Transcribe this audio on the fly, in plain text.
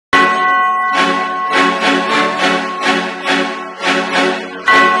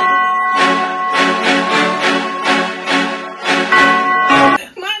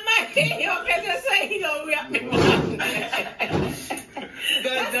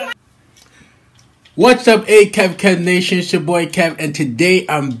What's up, Kevkev Nation? It's your boy Kev, and today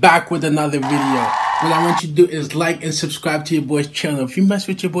I'm back with another video. What I want you to do is like and subscribe to your boy's channel. If you mess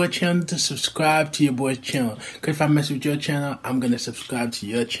with your boy's channel, to subscribe to your boy's channel. Because if I mess with your channel, I'm going to subscribe to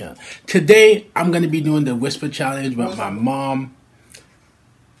your channel. Today, I'm going to be doing the Whisper Challenge with my mom.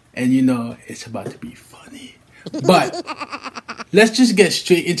 And you know, it's about to be funny. But let's just get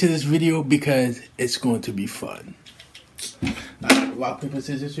straight into this video because it's going to be fun. Alright, rock, paper,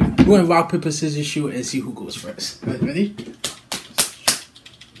 scissors, shoot. We're going to rock, paper, scissors, shoot and see who goes first. Ready?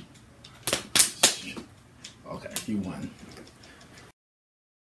 Okay, you won.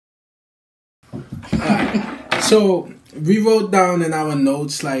 Alright, so we wrote down in our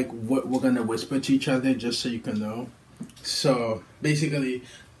notes like what we're going to whisper to each other just so you can know. So basically,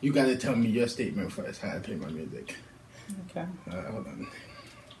 you got to tell me your statement first. How to play my music. Okay. Hold on.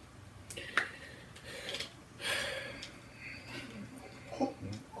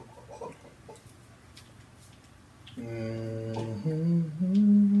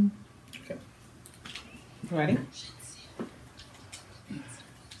 Okay. Ready?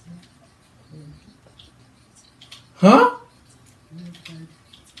 Huh?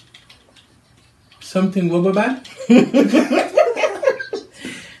 Something rubber band?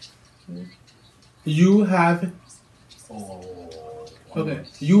 You have. Oh. Okay.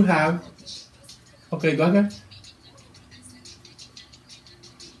 You have. Okay, go ahead.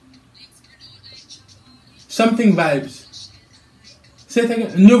 Something vibes. Say it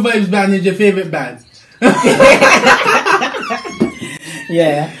again. New Vibes band is your favorite band.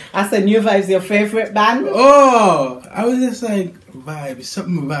 Yeah. I said New Vibes your favorite band? Oh, I was just like vibes,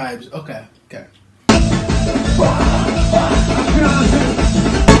 something vibes. Okay, okay.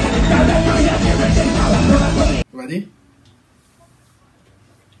 Ready?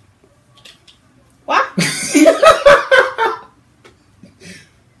 What?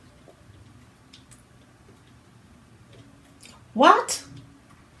 What?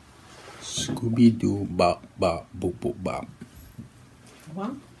 Scooby Doo bop bop boop boop bop.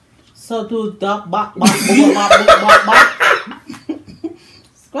 What? So do duck bop bop boop bop boop bop bop.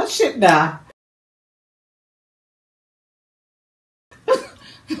 What shit there?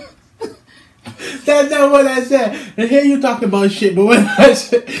 That's not what I said. And here you talking about shit, but when I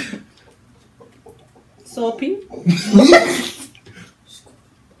said Soapy?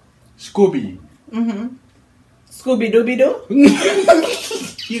 Scooby. Scooby Dooby Doo?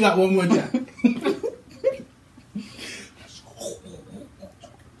 You got one more time.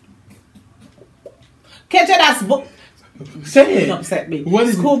 Catch it as book. Say it. Don't upset me. What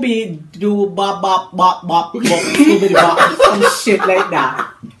is Scooby Doo bop bop bop bop bop Scooby bop some shit like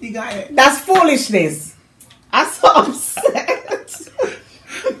that. You got it. That's foolishness. I'm so upset.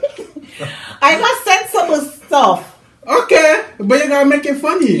 I got sensible stuff. Okay, but you gotta make it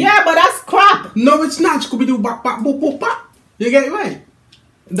funny. Yeah, but that's crap. No, it's not. Scooby Doo bop bop boop boop bop. You get it right.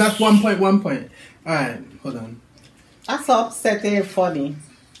 That's 1 point, 1 point. Alright, hold on. That's so upsetting funny.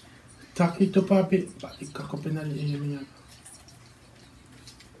 Talk it to papi. Papi cock up in the ear.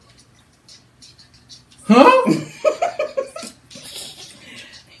 Huh?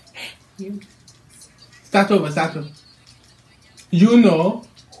 Start over, start over. You know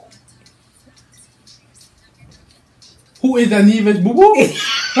who is a Nevis Boo Boo?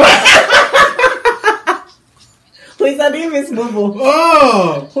 Who is a Davis Boo Boo?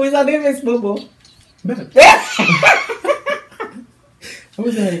 Oh! Who is a Davis Boo Boo? Better. I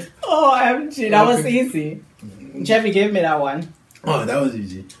was like, Oh, MG, that was easy. Jeffy gave me that one. oh, that was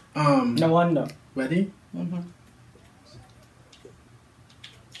easy. No wonder. Ready?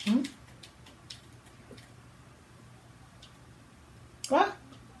 What?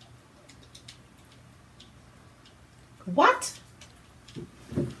 What?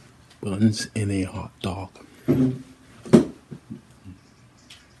 Buns in a hot dog.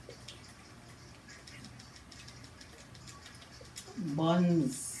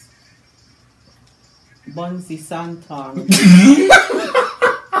 Buns. Bunsy Santang.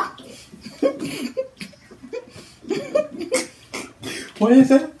 What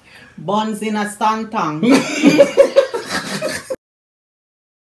is it? Buns in a Santang.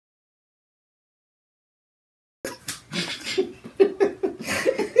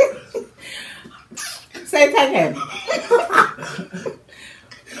 Say it again.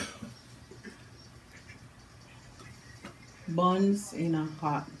 Buns in a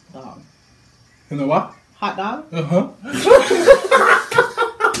hot dog. You know what? Hot dog?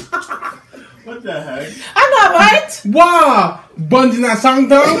 What the heck? I know, right? Wow! Buns in a song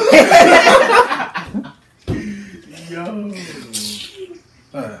dog? Yo.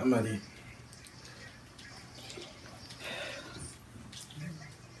 Alright, I'm ready.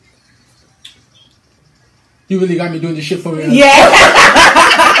 You really got me doing this shit for real. Yeah.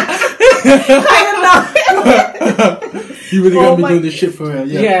 You really got me doing this shit for real.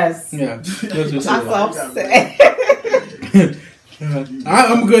 Yeah. Yes. Yeah. That's upset.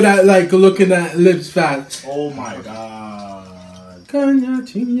 I'm good at like looking at lips fast. Oh my god.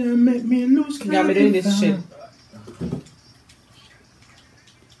 You make me lose. You got me doing this shit.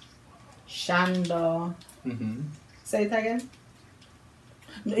 Shando. Say it again.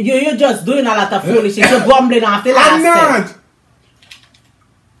 You're just doing a lot of foolishness. You're bumbling off the last I'm not. step.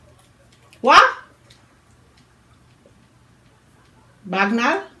 What?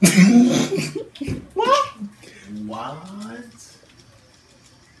 Bagnall? What? What?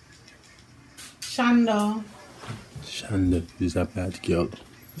 Shando. Shanda is a bad girl.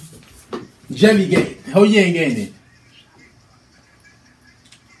 Jelly gay. How you ain't getting it?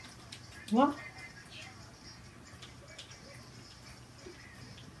 What?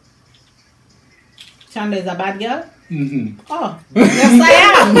 Shanda is a bad girl? Oh, yes I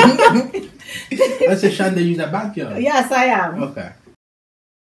am. I said Shanda is a bad girl. Yes I am. Okay.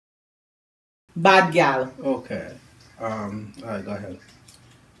 Bad girl. Okay. Alright, go ahead.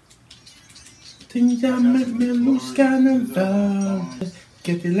 Things that make me lose kind of love.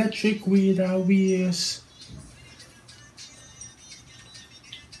 Get electric with our ears.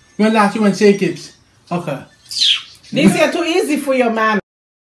 When last you went to say it? Okay. This is too easy for you, man.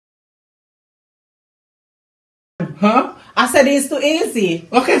 Huh? I said it's too easy.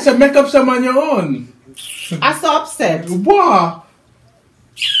 Okay, so make up some on your own. I'm so upset. What?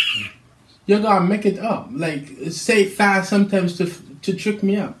 You gotta make it up. Like, say it fast sometimes to trick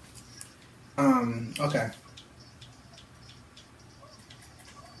me up. Okay.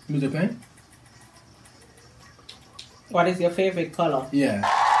 Music playing? What is your favorite color? Yeah.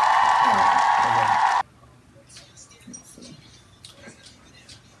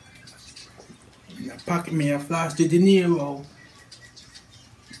 Pocket me a flash to De Niro.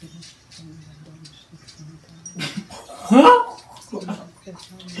 Huh?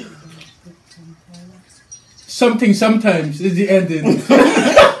 Something sometimes is the ending.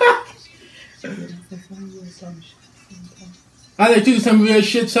 I like to do some real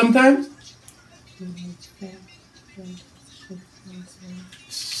shit sometimes.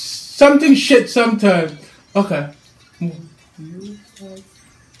 Something shit sometimes. Okay.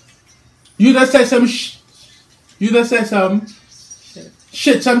 You just said some you just said some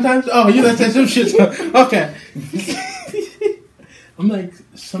shit sometimes? Oh, you just said some shit. Okay. I'm like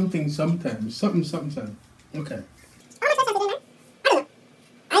something sometimes. Something sometimes. Okay.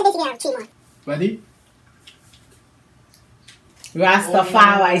 Ready?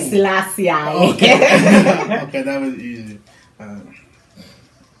 Rastafari Selassie. Okay. Okay, that was easy.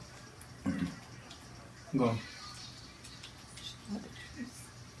 Go.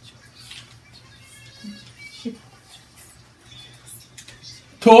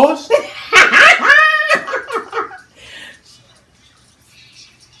 Toast?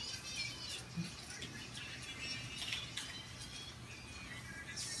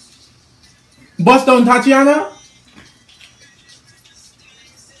 Bust down Tatiana?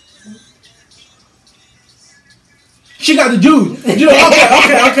 She got the juice. Okay. She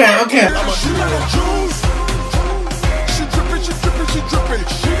got a juice. She drippin', she drippin', she drippin'.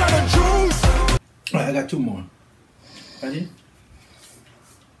 She got a juice. Alright, I got two more. Ready?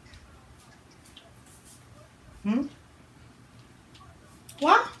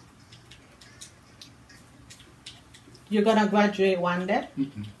 What? You're gonna graduate one day?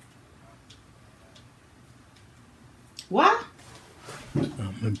 What?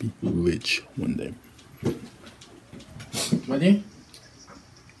 I'm gonna be rich one day. Ready?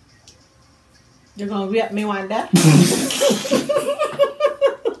 You're gonna rape me one day?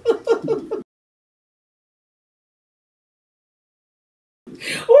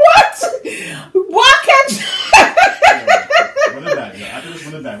 What? What can't you? Run it back, yeah. After this,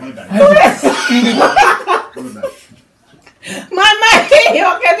 run it back. Run it back. My man, you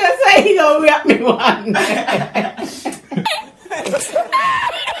can just say he gonna rape me one day.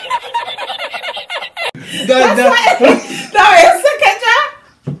 That's why it's second job.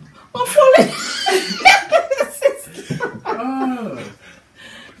 I'm fully.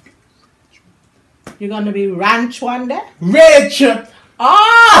 You're gonna be ranch one day? Rich!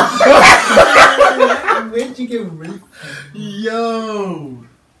 Oh! Where'd you get rich? Yo!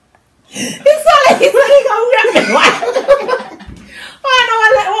 He's like he gonna rip me one. Oh no!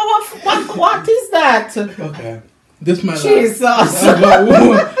 What is that? Okay. This my last. Jesus! I got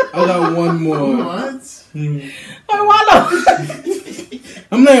one more. What? I wanna.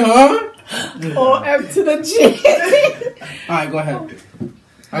 I'm like, huh? Oh, M to the G. Alright, go ahead.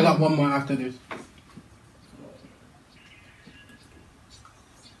 I got one more after this.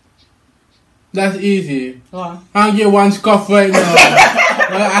 That's easy. What? I'll get one scuff right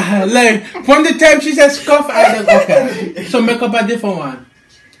now. Like, from the time she said scuff, I was like, okay. So make up a different one.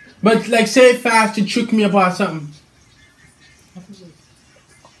 But like, say it fast to trick me about something.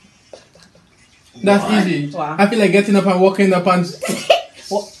 That's What? easy. What? I feel like getting up and walking up and...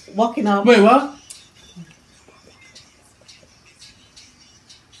 Walking up. Wait, what?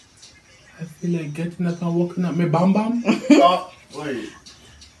 I feel like getting up and walking up. Me bam bam? Oh, wait.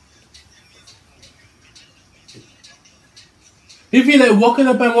 You feel like walking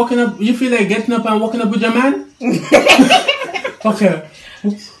up and walking up? You feel like getting up and walking up with your man? Okay.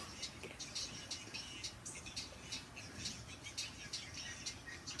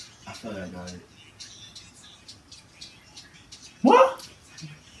 I feel like I got it. What?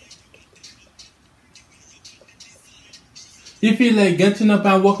 You feel like getting up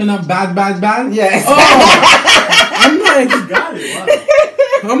and walking up bad? Yes. Oh! I'm like, You got it.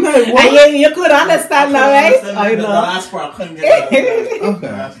 Wow. I'm like, what? And you could understand now, right? I The know. last part, I couldn't get that. Okay.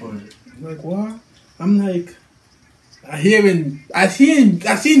 The last part. Like what? I'm like, I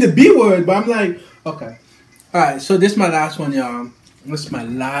seen the B word, but I'm like, okay. All right, so this is my last one, y'all. This is my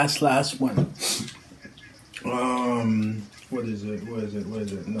last one. What is it? Where is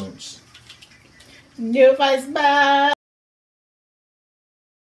it? Notes. New face back.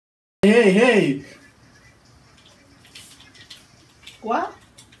 Hey. What?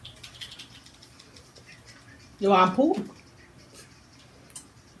 You want poop?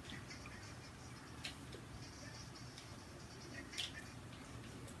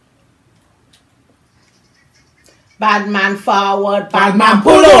 Bad man forward, bad man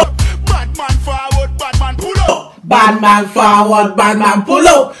pull up. Bad man forward, bad man pull up. Bad man forward, bad man pull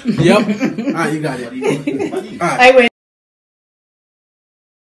up. Yep. Alright, you got it. Alright. I win.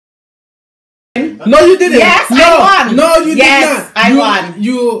 No, you didn't. Yes, no, I won. No, you Yes, did not. I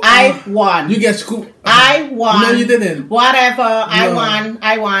won. I won. You get scooped. I won. No, you didn't. Whatever. I No. won.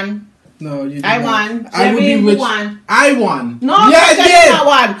 I won. No, you did I not. won. I would be Jeremy, rich. who won? I won. No, yeah, I you did. not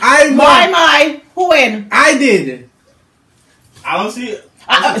won. I won. My. Who win? I did. I don't see it.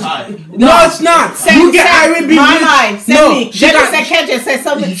 It's a tie. No, it's not. You get I will be my. rich. Send No, me. she Jenny got- said, Kenji said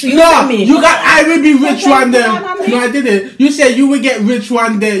something. Send No, me. you got I will be rich Okay, one day. come on, No, I didn't. You said you will get rich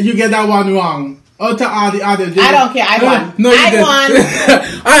one day. You get that one wrong. Out of all the others. I don't care. I won. No, you I didn't.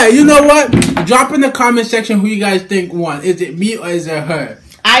 won. Alright, you know what? Drop in the comment section who you guys think won. Is it me or is it her?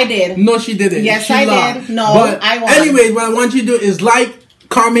 I did. No, she didn't. Yes, She I lost. did. No, but I won. Anyways, what I want you to do is like,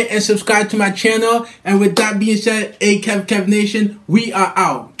 comment, and subscribe to my channel. And with that being said, Kevkev Nation, we are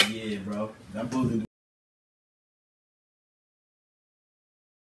out. Yeah, bro. That bullet